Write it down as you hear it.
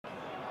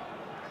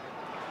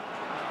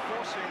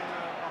forcing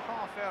a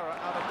half error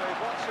out of Dave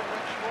Watson,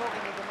 which Morgan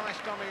with a nice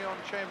dummy on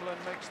Chamberlain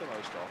makes the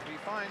most of. He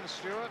finds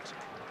Stewart,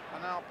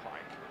 and now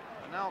Pike,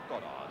 and now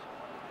Goddard,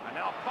 and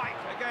now Pike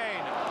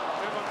again.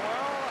 Driven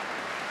well,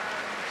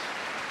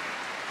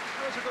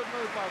 and it was a good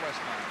move by West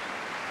Ham.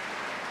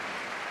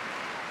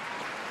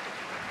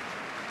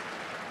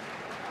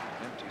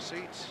 Empty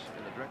seat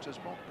in the director's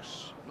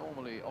box,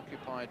 normally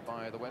occupied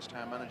by the West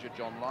Ham manager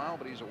John Lyall,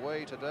 but he's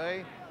away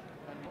today.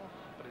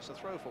 But it's a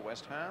throw for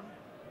West Ham.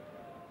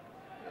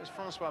 There's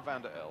Francois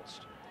van der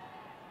Elst.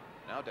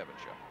 Now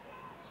Devonshire.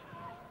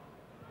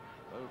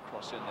 Low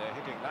cross in there,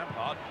 hitting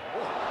Lampard.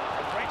 Oh,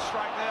 a great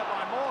strike there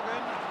by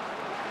Morgan.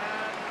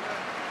 And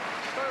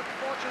Stoke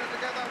fortunate to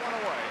get that one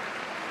away.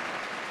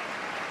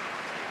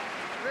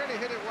 Really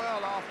hit it well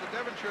after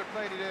Devonshire had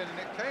played it in, and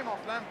it came off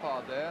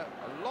Lampard there.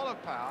 A lot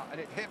of power, and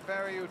it hit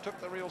Berry, who took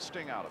the real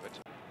sting out of it.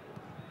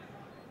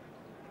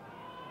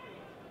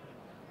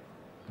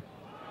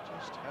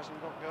 Just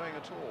hasn't got going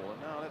at all, and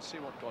now let's see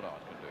what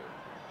Goddard can do.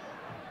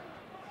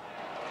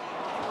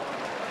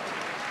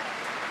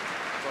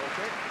 Goal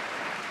kick.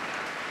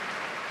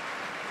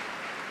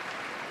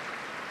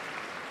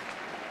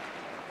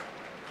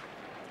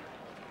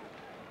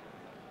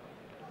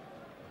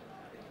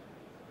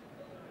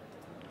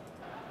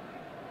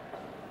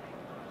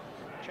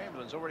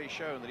 Chamberlain's already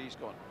shown that he's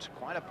got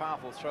quite a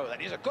powerful throw.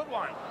 That is a good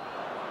one.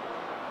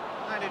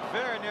 And it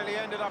very nearly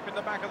ended up in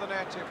the back of the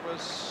net. It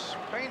was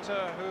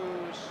Painter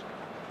whose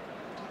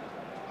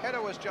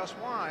header was just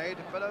wide,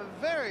 but a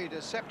very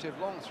deceptive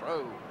long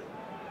throw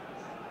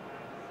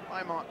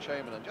by Mark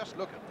Chamberlain. Just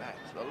look at that,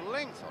 the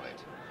length of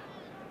it.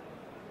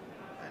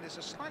 And it's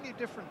a slightly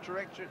different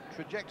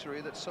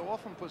trajectory that so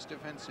often puts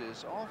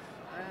defences off,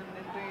 and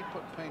indeed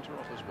put Painter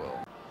off as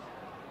well.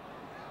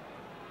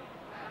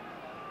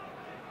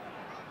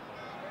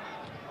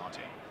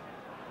 Martin.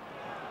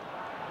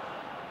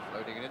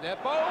 Floating it in there,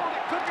 bold,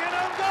 it could be an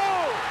own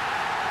goal!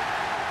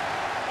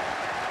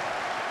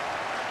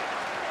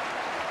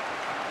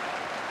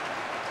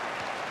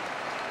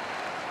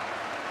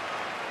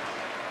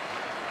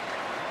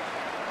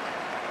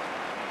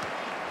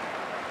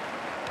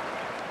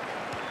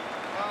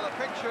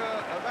 Picture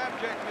of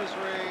abject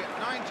misery,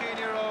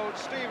 19-year-old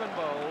Stephen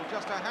Bold,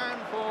 just a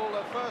handful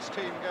of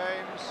first-team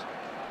games,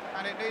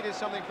 and it needed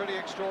something pretty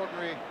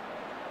extraordinary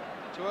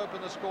to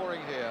open the scoring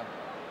here.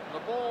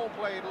 The ball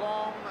played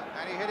long,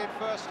 and he hit it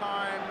first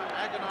time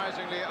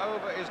agonizingly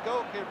over his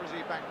goalkeeper as he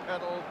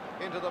backpedaled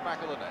into the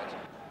back of the net.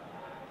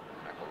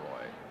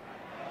 McElroy.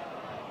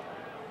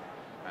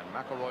 And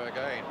McElroy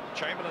again.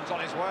 Chamberlain's on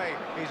his way.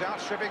 He's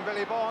outstripping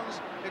Billy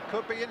Bonds. It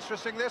could be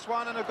interesting, this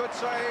one, and a good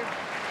save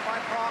by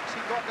Parks.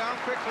 He got down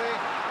quickly.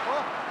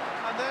 Oh,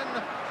 and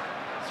then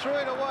threw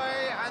it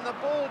away, and the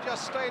ball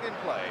just stayed in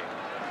play.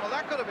 Well,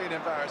 that could have been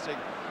embarrassing,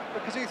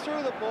 because he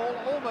threw the ball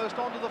almost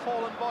onto the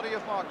fallen body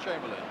of Mark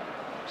Chamberlain.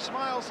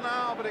 Smiles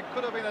now, but it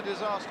could have been a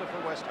disaster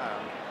for West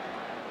Ham.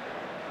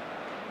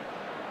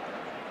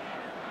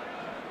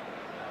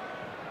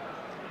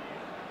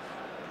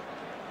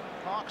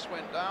 Parks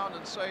went down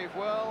and saved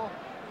well,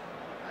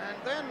 and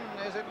then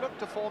as it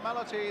looked a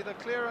formality, the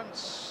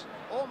clearance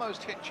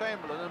almost hit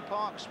Chamberlain, and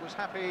Parks was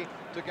happy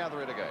to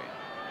gather it again.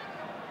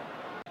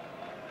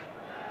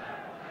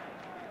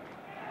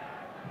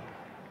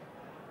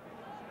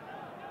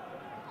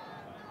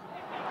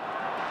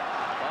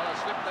 Well, a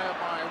slip there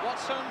by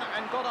Watson,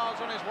 and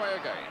Goddard's on his way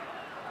again.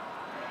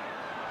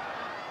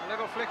 A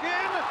little flick in.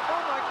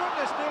 Oh my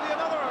goodness, nearly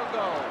another own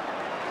goal.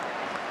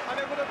 And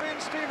it would have been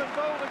Stephen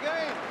Bold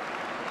again.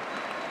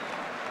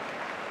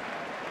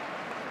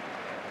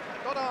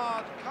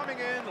 Goddard coming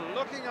in,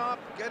 looking up,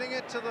 getting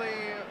it to the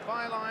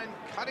byline,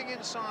 cutting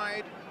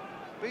inside,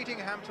 beating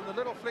Hampton, a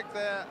little flick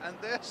there, and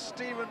there's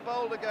Stephen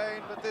Bold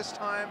again, but this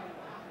time,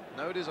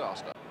 no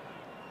disaster.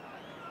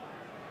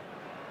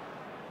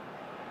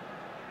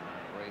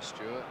 Ray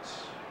Stewart.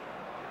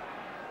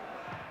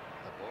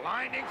 The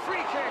blinding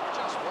free kick,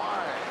 just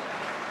wide.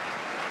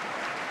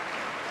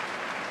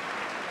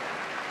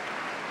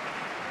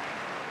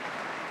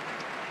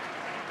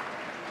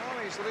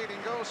 He's the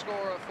leading goal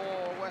scorer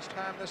for West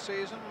Ham this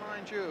season,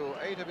 mind you.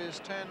 8 of his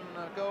 10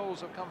 goals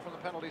have come from the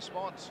penalty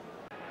spots.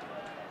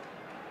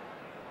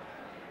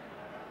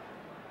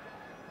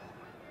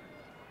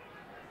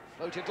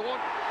 Floated toward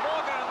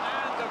Morgan,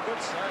 and a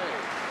good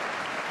save.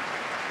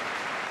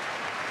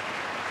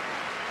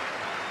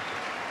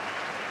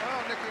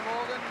 Well, Nicky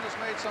Morgan has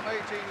made some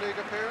 18 league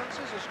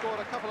appearances, has scored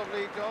a couple of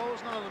league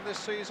goals, none of them this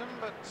season,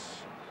 but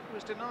he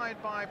was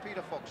denied by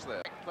Peter Fox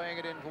there.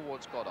 Playing it in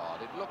towards Goddard.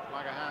 It looked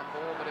like a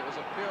handball, but it was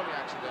a purely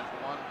accidental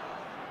one.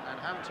 And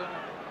Hampton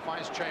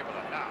finds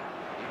Chamberlain. Now,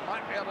 he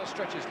might be able to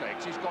stretch his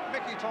legs. He's got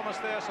Mickey Thomas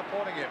there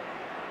supporting him.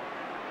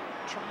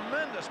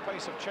 Tremendous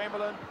pace of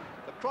Chamberlain.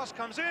 The cross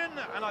comes in,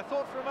 and I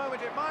thought for a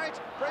moment it might.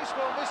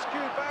 Bracewell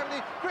miscued badly.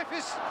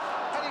 Griffiths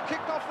had it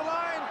kicked off the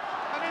line,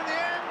 and in the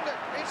end,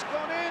 it's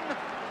gone in.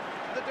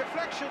 The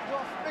deflection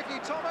off Mickey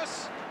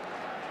Thomas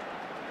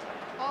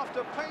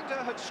after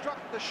Painter had struck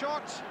the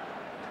shot.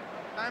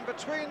 And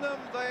between them,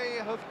 they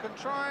have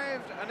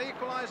contrived an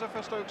equaliser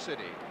for Stoke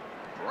City.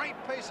 Great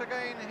pace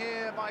again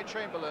here by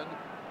Chamberlain.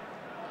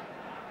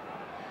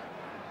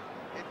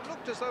 It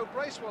looked as though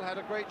Bracewell had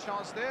a great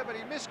chance there, but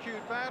he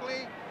miscued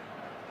badly.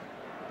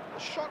 The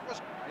shot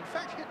was, in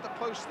fact, hit the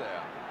post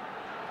there.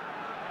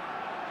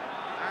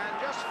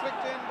 And just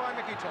flicked in by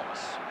Mickey Thomas.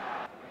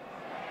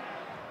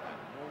 And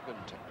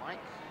Morgan to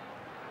Mike.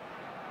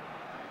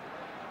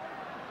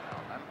 Now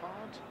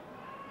Lampard.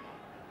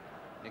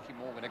 Nicky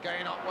Morgan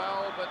again up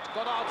well, but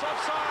Goddard's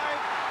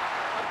offside.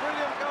 A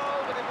brilliant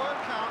goal, but it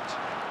won't count.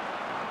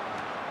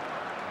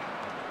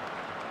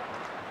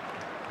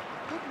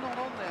 Good not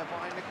on there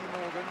by Nicky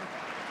Morgan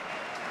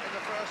in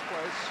the first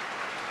place.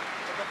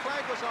 But the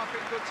flag was up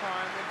in good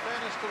time, in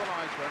fairness to the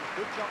linesman.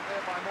 Good jump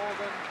there by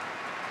Morgan.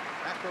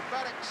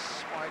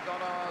 Acrobatics by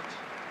Goddard,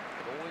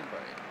 but all in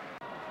vain.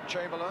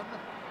 Chamberlain.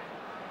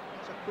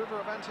 There's a quiver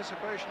of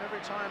anticipation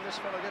every time this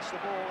fellow gets the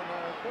ball, and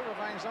a quiver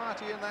of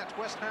anxiety in that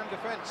West Ham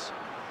defence.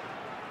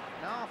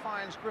 Now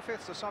finds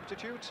Griffiths, a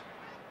substitute.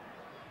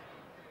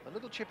 A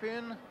little chip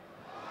in,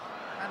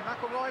 and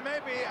McElroy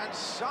maybe, and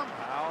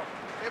somehow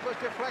it was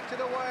deflected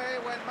away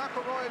when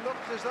McElroy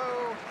looked as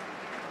though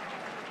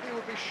he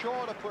would be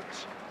sure to put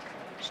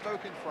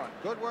Stoke in front.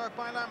 Good work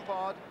by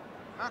Lampard.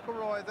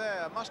 McElroy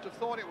there must have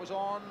thought it was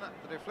on.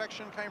 The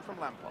deflection came from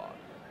Lampard.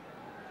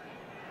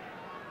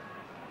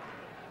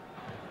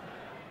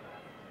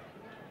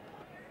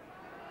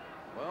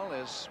 Well,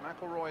 there's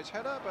McElroy's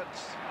header, but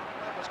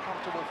that was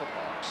comfortable for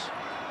Parks.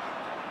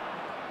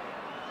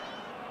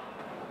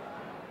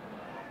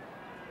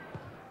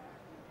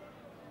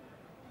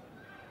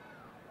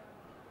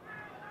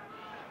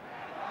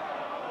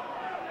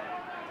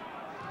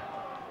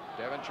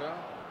 Devonshire.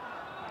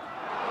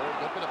 Oh,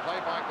 good bit of play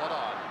by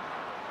Goddard.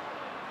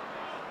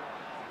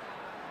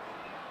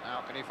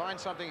 Now, can he find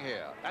something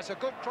here? That's a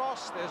good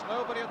cross. There's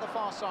nobody at the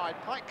far side.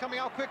 Pike coming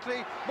out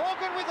quickly.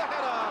 Morgan with the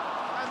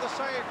header, and the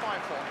save by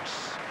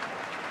Fox.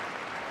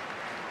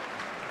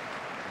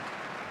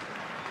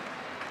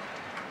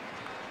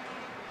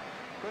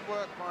 Good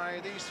work by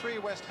these three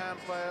West Ham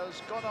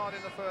players. Goddard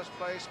in the first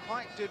place.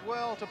 Pike did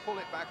well to pull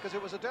it back because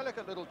it was a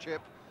delicate little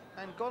chip,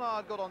 and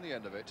Goddard got on the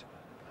end of it.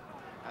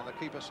 And the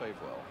keeper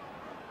saved well.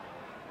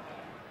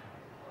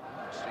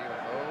 Stephen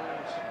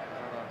Bowles,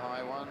 another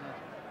high one.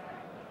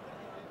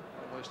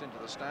 Almost into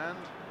the stand.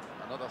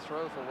 Another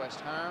throw for West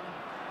Ham.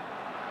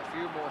 A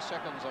few more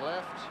seconds are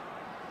left,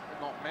 but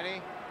not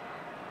many.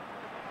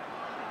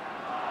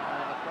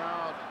 And the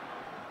crowd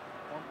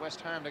want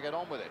West Ham to get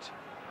on with it.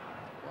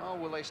 Well,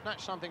 will they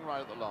snatch something right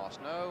at the last?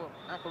 No.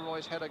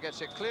 McElroy's header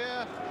gets it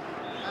clear,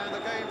 and the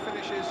game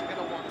finishes in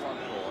a 1-1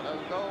 draw.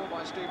 No goal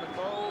by Stephen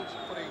Bowles,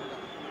 putting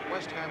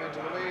West Ham into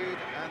the lead,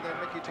 and then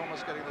Mickey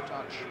Thomas getting the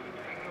touch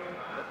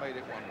that made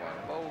it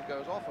 1-1. Bold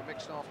goes off, a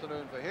mixed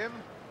afternoon for him.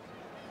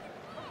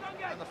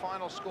 And the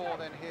final score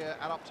then here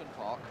at Upton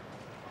Park.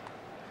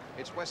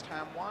 It's West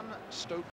Ham 1, Stoke